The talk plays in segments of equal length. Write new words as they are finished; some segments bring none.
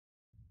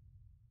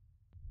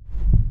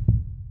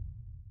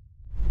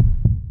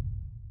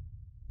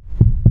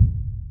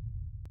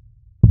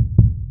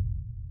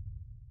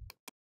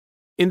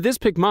In this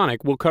Picmonic,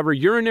 we'll cover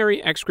urinary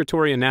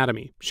excretory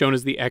anatomy, shown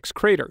as the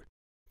excretor.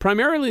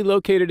 Primarily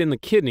located in the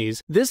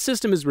kidneys, this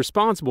system is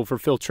responsible for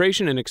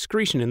filtration and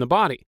excretion in the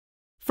body.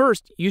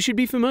 First, you should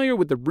be familiar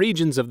with the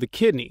regions of the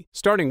kidney,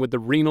 starting with the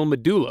renal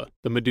medulla,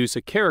 the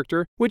medusa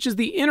character, which is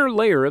the inner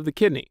layer of the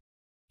kidney.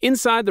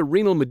 Inside the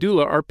renal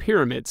medulla are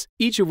pyramids,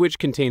 each of which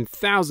contain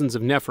thousands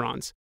of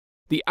nephrons.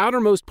 The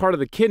outermost part of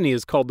the kidney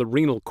is called the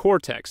renal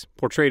cortex,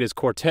 portrayed as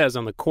Cortez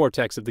on the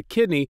cortex of the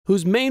kidney,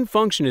 whose main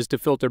function is to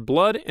filter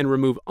blood and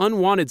remove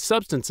unwanted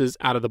substances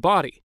out of the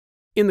body.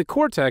 In the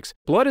cortex,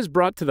 blood is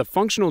brought to the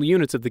functional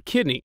units of the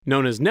kidney,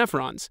 known as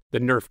nephrons, the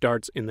nerve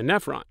darts in the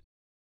nephron.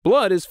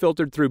 Blood is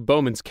filtered through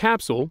Bowman's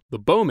capsule, the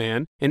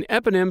Bowman, an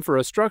eponym for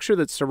a structure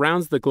that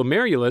surrounds the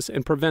glomerulus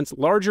and prevents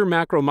larger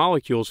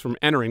macromolecules from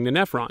entering the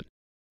nephron.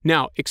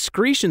 Now,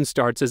 excretion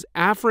starts as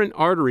afferent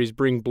arteries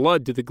bring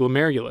blood to the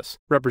glomerulus,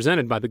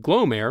 represented by the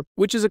glomere,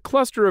 which is a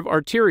cluster of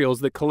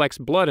arterioles that collects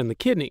blood in the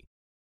kidney.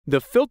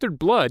 The filtered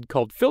blood,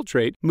 called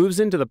filtrate, moves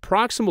into the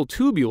proximal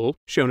tubule,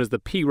 shown as the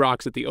P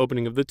rocks at the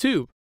opening of the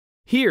tube.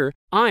 Here,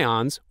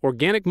 ions,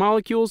 organic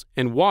molecules,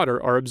 and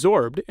water are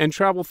absorbed and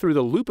travel through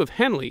the loop of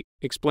Henle,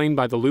 explained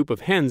by the loop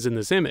of Henze in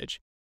this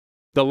image.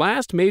 The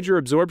last major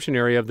absorption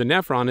area of the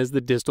nephron is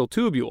the distal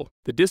tubule,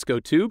 the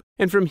disco tube,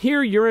 and from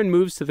here urine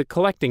moves to the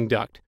collecting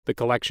duct, the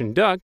collection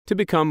duct, to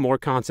become more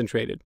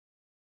concentrated.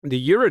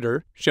 The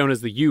ureter, shown as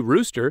the U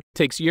rooster,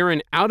 takes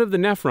urine out of the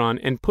nephron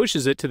and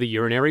pushes it to the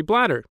urinary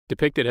bladder,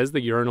 depicted as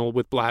the urinal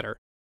with bladder.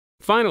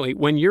 Finally,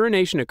 when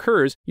urination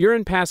occurs,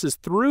 urine passes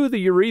through the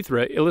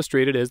urethra,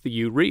 illustrated as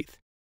the ureth.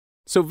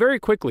 So very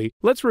quickly,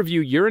 let's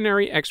review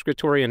urinary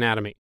excretory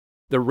anatomy.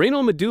 The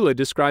renal medulla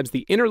describes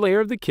the inner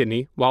layer of the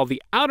kidney, while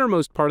the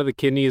outermost part of the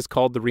kidney is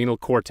called the renal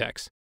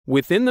cortex.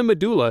 Within the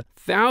medulla,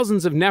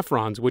 thousands of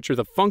nephrons, which are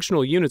the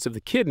functional units of the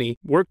kidney,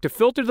 work to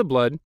filter the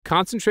blood,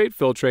 concentrate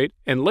filtrate,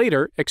 and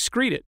later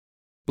excrete it.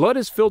 Blood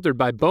is filtered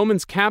by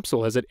Bowman's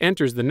capsule as it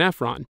enters the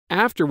nephron,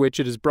 after which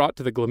it is brought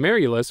to the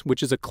glomerulus,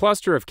 which is a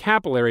cluster of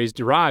capillaries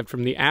derived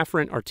from the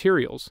afferent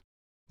arterioles.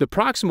 The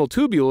proximal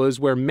tubule is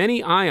where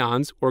many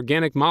ions,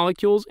 organic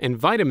molecules, and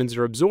vitamins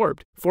are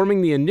absorbed,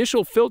 forming the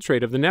initial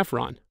filtrate of the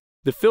nephron.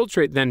 The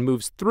filtrate then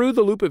moves through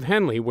the loop of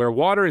Henle, where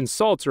water and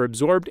salts are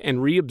absorbed and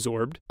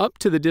reabsorbed, up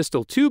to the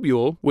distal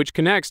tubule, which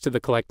connects to the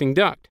collecting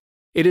duct.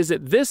 It is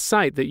at this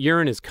site that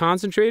urine is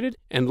concentrated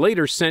and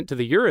later sent to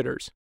the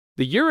ureters.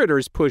 The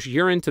ureters push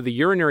urine to the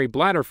urinary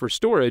bladder for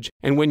storage,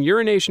 and when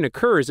urination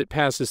occurs, it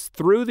passes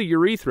through the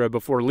urethra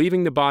before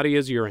leaving the body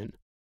as urine.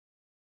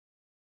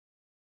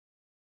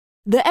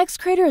 The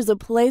excretor is a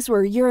place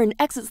where urine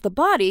exits the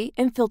body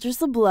and filters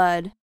the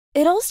blood.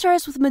 It all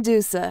starts with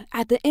Medusa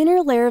at the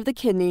inner layer of the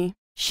kidney.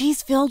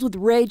 She's filled with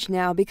rage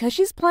now because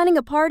she's planning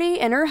a party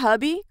and her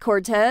hubby,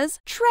 Cortez,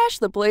 trashed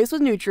the place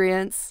with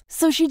nutrients.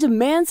 So she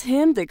demands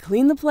him to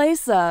clean the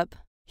place up.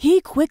 He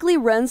quickly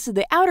runs to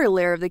the outer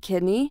layer of the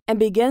kidney and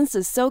begins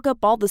to soak up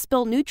all the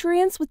spilled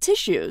nutrients with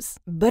tissues.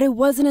 But it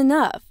wasn't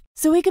enough.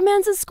 So he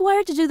commands his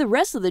squire to do the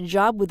rest of the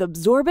job with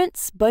absorbent,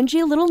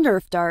 spongy little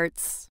nerf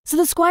darts. So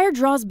the squire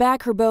draws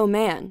back her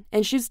Bowman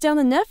and shoots down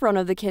the nephron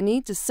of the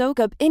kidney to soak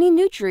up any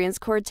nutrients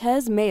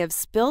Cortez may have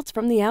spilt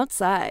from the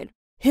outside.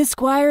 His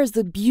squire is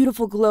the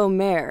beautiful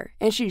glomere,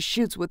 and she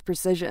shoots with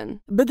precision.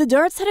 But the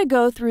darts had to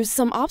go through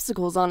some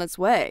obstacles on its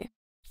way.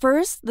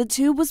 First, the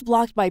tube was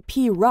blocked by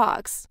P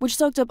rocks, which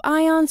soaked up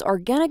ions,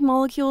 organic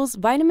molecules,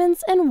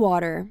 vitamins, and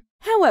water.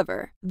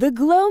 However, the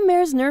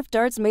glomere's nerf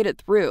darts made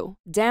it through,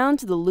 down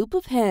to the loop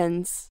of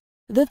Henze.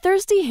 The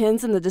thirsty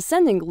hens in the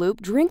descending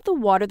loop drink the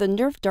water the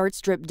nerf darts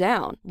drip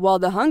down, while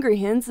the hungry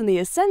hens in the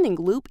ascending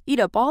loop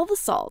eat up all the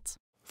salt.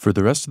 For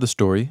the rest of the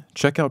story,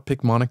 check out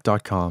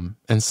Picmonic.com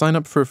and sign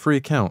up for a free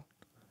account.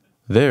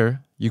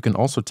 There, you can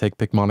also take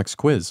Picmonic's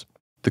quiz.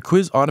 The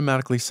quiz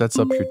automatically sets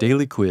up your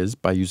daily quiz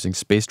by using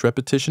spaced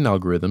repetition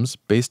algorithms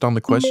based on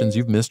the questions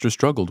you've missed or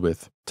struggled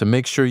with, to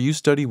make sure you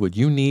study what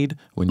you need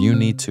when you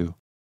need to.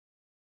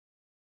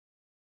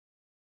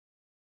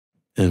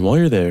 And while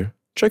you're there,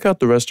 check out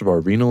the rest of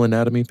our renal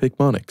anatomy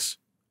Picmonics.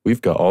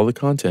 We've got all the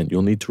content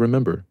you'll need to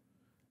remember.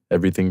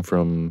 Everything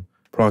from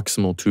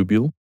proximal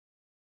tubule,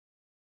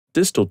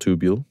 distal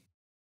tubule,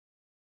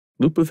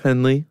 loop of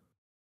Henle,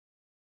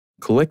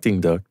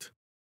 collecting duct,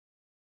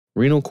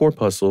 renal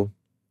corpuscle,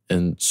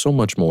 and so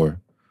much more,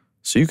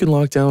 so you can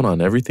lock down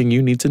on everything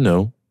you need to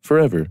know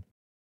forever.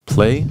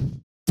 Play,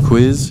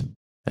 quiz,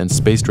 and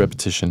spaced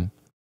repetition.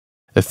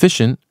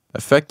 Efficient,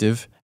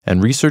 effective,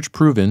 and research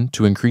proven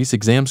to increase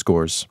exam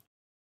scores.